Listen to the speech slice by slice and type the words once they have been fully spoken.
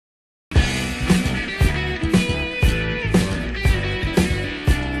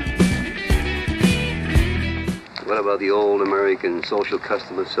What about the old American social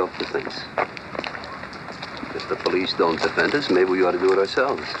custom of self-defense? If the police don't defend us, maybe we ought to do it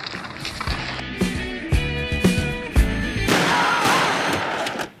ourselves.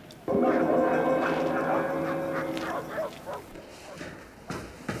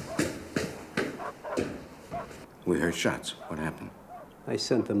 We heard shots. What happened? I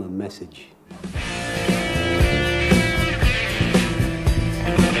sent them a message.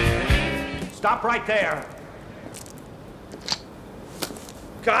 Stop right there.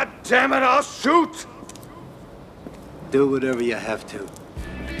 God damn it, I'll shoot! Do whatever you have to.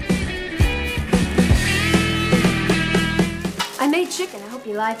 I made chicken. I hope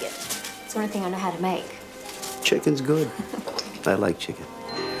you like it. It's the only thing I know how to make. Chicken's good. I like chicken.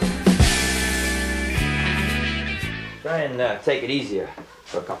 Try and take it easier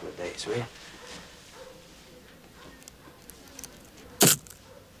for a couple of days, will you?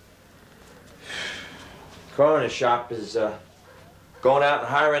 Coroner shop is going out and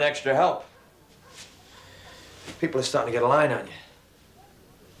hiring extra help. People are starting to get a line on you.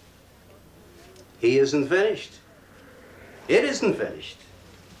 He isn't finished. It isn't finished.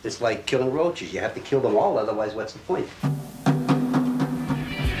 It's like killing roaches. You have to kill them all, otherwise what's the point?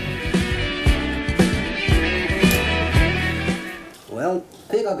 Well,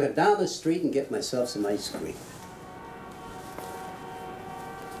 I think I'll go down the street and get myself some ice cream.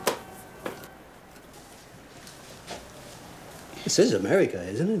 This is America,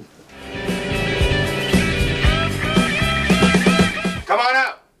 isn't it? Come on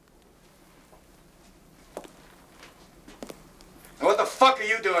out! And what the fuck are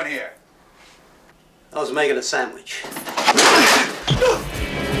you doing here? I was making a sandwich.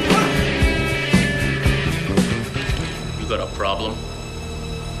 You got a problem?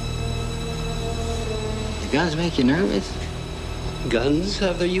 Do guns make you nervous? Guns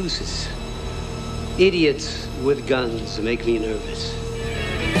have their uses. Idiots with guns make me nervous.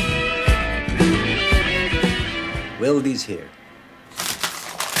 Wildy's here.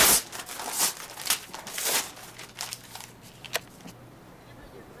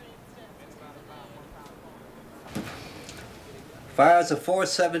 Fires a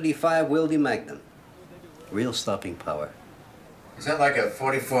 .475 Wildy Magnum. Real stopping power. Is that like a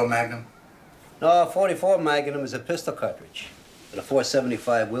 .44 Magnum? No, a .44 Magnum is a pistol cartridge. But a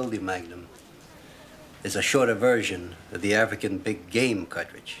 .475 Wildy Magnum is a shorter version of the African big game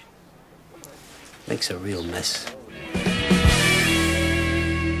cartridge. Makes a real mess.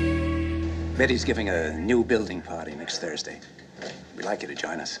 Betty's giving a new building party next Thursday. We'd like you to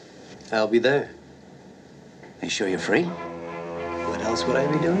join us. I'll be there. Are you sure you're free? What else would I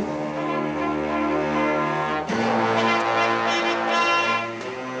be doing?